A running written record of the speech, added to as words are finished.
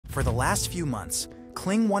For the last few months,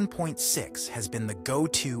 Kling 1.6 has been the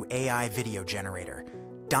go-to AI video generator,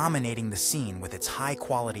 dominating the scene with its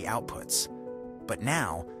high-quality outputs. But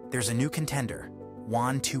now, there's a new contender,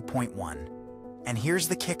 WAN 2.1. And here's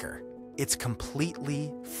the kicker, it's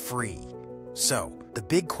completely free. So, the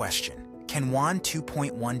big question, can WAN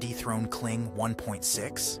 2.1 dethrone Kling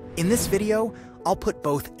 1.6? In this video, I'll put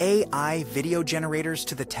both AI video generators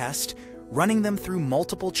to the test, running them through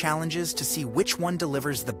multiple challenges to see which one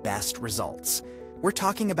delivers the best results. We're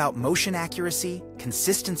talking about motion accuracy,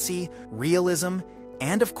 consistency, realism,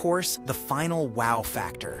 and of course, the final wow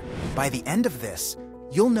factor. By the end of this,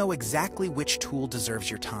 you'll know exactly which tool deserves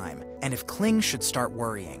your time, and if Kling should start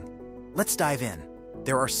worrying. Let's dive in.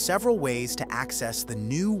 There are several ways to access the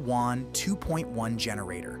new WAN 2.1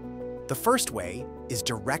 generator. The first way is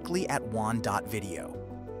directly at wan.video.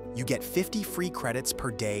 You get 50 free credits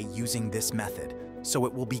per day using this method, so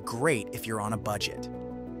it will be great if you're on a budget.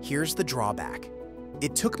 Here's the drawback.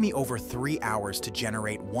 It took me over 3 hours to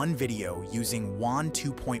generate one video using WAN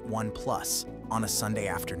 2.1 Plus on a Sunday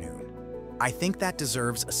afternoon. I think that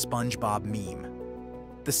deserves a SpongeBob meme.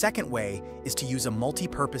 The second way is to use a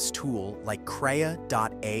multi-purpose tool like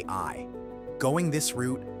Krea.ai. Going this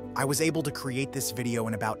route, I was able to create this video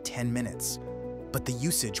in about 10 minutes, but the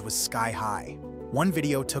usage was sky high. One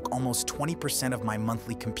video took almost 20% of my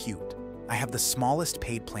monthly compute. I have the smallest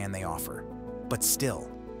paid plan they offer, but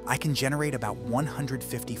still, I can generate about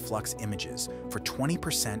 150 flux images for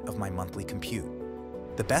 20% of my monthly compute.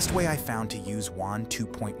 The best way I found to use WAN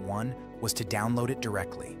 2.1 was to download it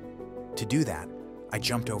directly. To do that, I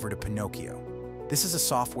jumped over to Pinokio. This is a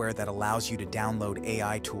software that allows you to download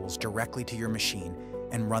AI tools directly to your machine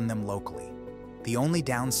and run them locally. The only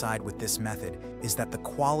downside with this method is that the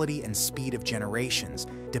quality and speed of generations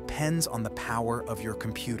depends on the power of your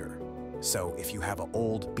computer. So if you have an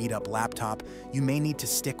old, beat-up laptop, you may need to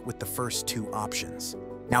stick with the first two options.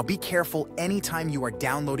 Now be careful anytime you are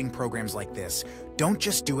downloading programs like this. Don't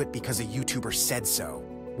just do it because a YouTuber said so.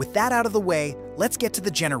 With that out of the way, let's get to the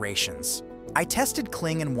generations. I tested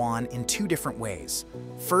Kling and WAN in two different ways.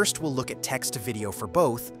 First, we'll look at text to video for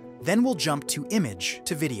both, then we'll jump to image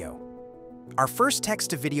to video. Our first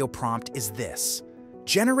text-to-video prompt is this.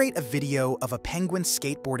 Generate a video of a penguin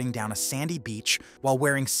skateboarding down a sandy beach while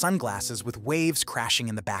wearing sunglasses with waves crashing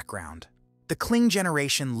in the background. The Kling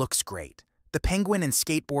generation looks great. The penguin and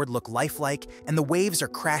skateboard look lifelike, and the waves are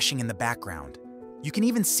crashing in the background. You can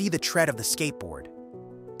even see the tread of the skateboard.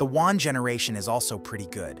 The WAN generation is also pretty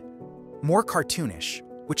good. More cartoonish,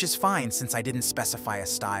 which is fine since I didn't specify a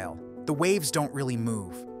style. The waves don't really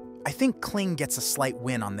move. I think Kling gets a slight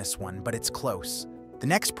win on this one, but it's close. The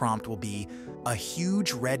next prompt will be a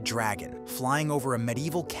huge red dragon flying over a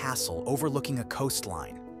medieval castle overlooking a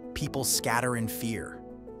coastline. People scatter in fear.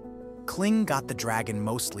 Kling got the dragon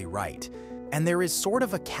mostly right, and there is sort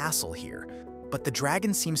of a castle here, but the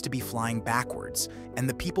dragon seems to be flying backwards, and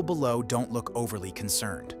the people below don't look overly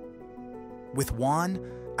concerned. With WAN,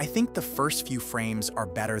 I think the first few frames are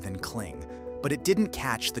better than Kling, but it didn't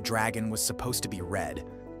catch the dragon was supposed to be red.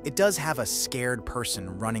 It does have a scared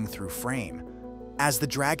person running through frame. As the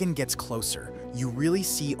dragon gets closer, you really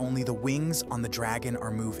see only the wings on the dragon are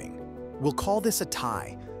moving. We'll call this a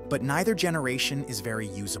tie, but neither generation is very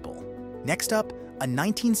usable. Next up, a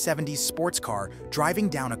 1970s sports car driving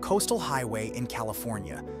down a coastal highway in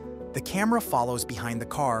California. The camera follows behind the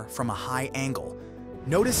car from a high angle.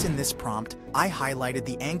 Notice in this prompt, I highlighted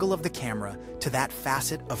the angle of the camera to that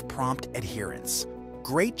facet of prompt adherence.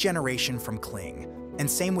 Great generation from Kling. And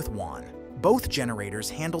same with WAN. Both generators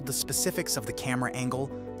handled the specifics of the camera angle,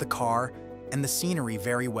 the car, and the scenery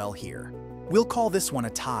very well here. We'll call this one a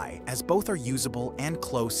tie, as both are usable and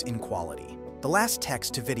close in quality. The last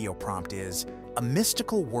text-to-video prompt is, a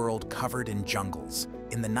mystical world covered in jungles.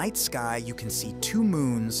 In the night sky, you can see two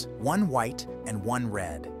moons, one white and one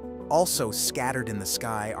red. Also scattered in the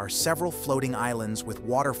sky are several floating islands with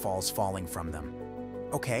waterfalls falling from them.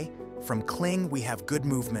 Okay, from Kling we have good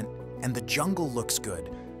movement, and the jungle looks good,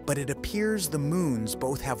 but it appears the moons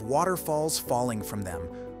both have waterfalls falling from them,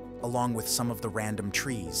 along with some of the random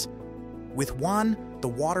trees. With WAN, the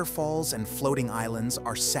waterfalls and floating islands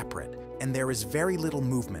are separate, and there is very little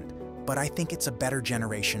movement, but I think it's a better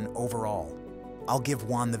generation overall. I'll give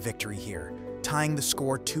WAN the victory here, tying the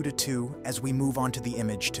score 2-2 as we move on to the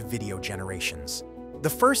image to video generations. The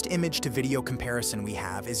first image to video comparison we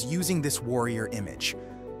have is using this warrior image.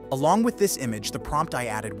 Along with this image, the prompt I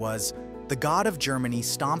added was, the god of Germany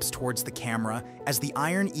stomps towards the camera as the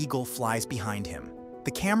iron eagle flies behind him.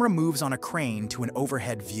 The camera moves on a crane to an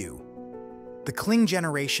overhead view. The Kling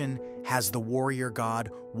generation has the warrior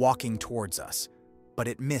god walking towards us, but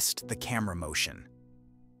it missed the camera motion.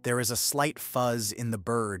 There is a slight fuzz in the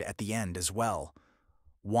bird at the end as well.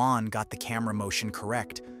 Wan got the camera motion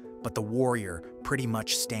correct, but the warrior pretty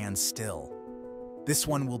much stands still. This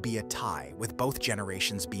one will be a tie, with both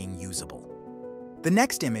generations being usable. The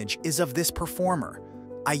next image is of this performer.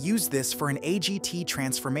 I used this for an AGT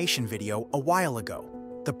transformation video a while ago.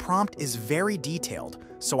 The prompt is very detailed,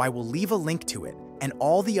 so I will leave a link to it, and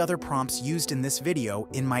all the other prompts used in this video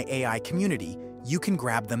in my AI community, you can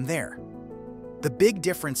grab them there. The big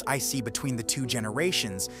difference I see between the two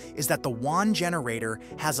generations is that the WAN generator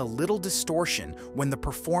has a little distortion when the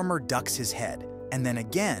performer ducks his head, and then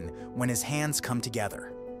again when his hands come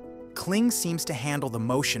together. Kling seems to handle the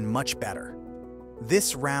motion much better.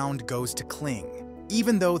 This round goes to Kling,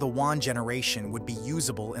 even though the WAN generation would be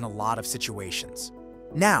usable in a lot of situations.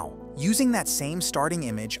 Now, using that same starting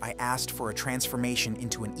image I asked for a transformation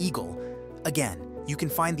into an eagle, again, you can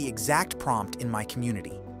find the exact prompt in my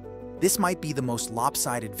community. This might be the most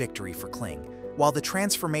lopsided victory for Kling. While the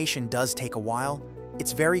transformation does take a while,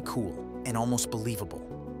 it's very cool and almost believable.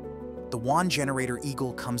 The WAN generator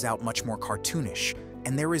eagle comes out much more cartoonish,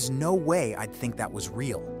 and there is no way I'd think that was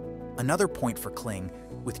real. Another point for Kling,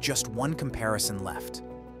 with just one comparison left.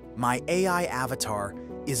 My AI avatar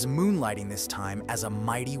is moonlighting this time as a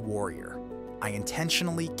mighty warrior. I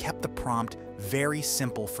intentionally kept the prompt very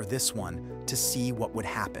simple for this one to see what would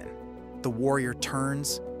happen. The warrior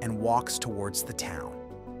turns and walks towards the town.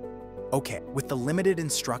 Okay, with the limited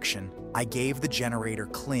instruction I gave the generator,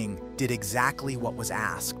 Kling did exactly what was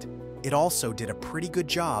asked. It also did a pretty good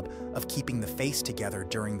job of keeping the face together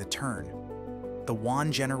during the turn. The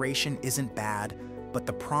WAN generation isn't bad, but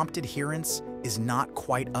the prompt adherence is not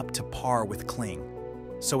quite up to par with Kling.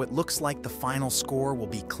 So it looks like the final score will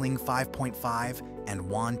be Kling 5.5 and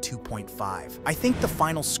WAN 2.5. I think the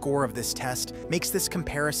final score of this test makes this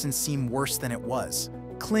comparison seem worse than it was.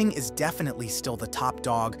 Kling is definitely still the top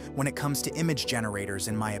dog when it comes to image generators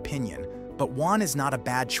in my opinion, but WAN is not a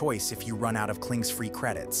bad choice if you run out of Kling's free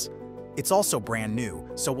credits. It's also brand new,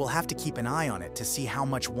 so we'll have to keep an eye on it to see how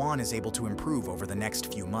much WAN is able to improve over the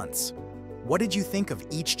next few months. What did you think of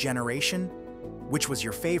each generation? Which was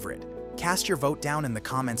your favorite? Cast your vote down in the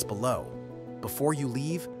comments below. Before you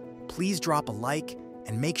leave, please drop a like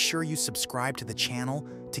and make sure you subscribe to the channel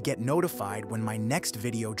to get notified when my next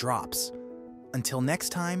video drops. Until next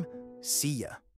time, see ya.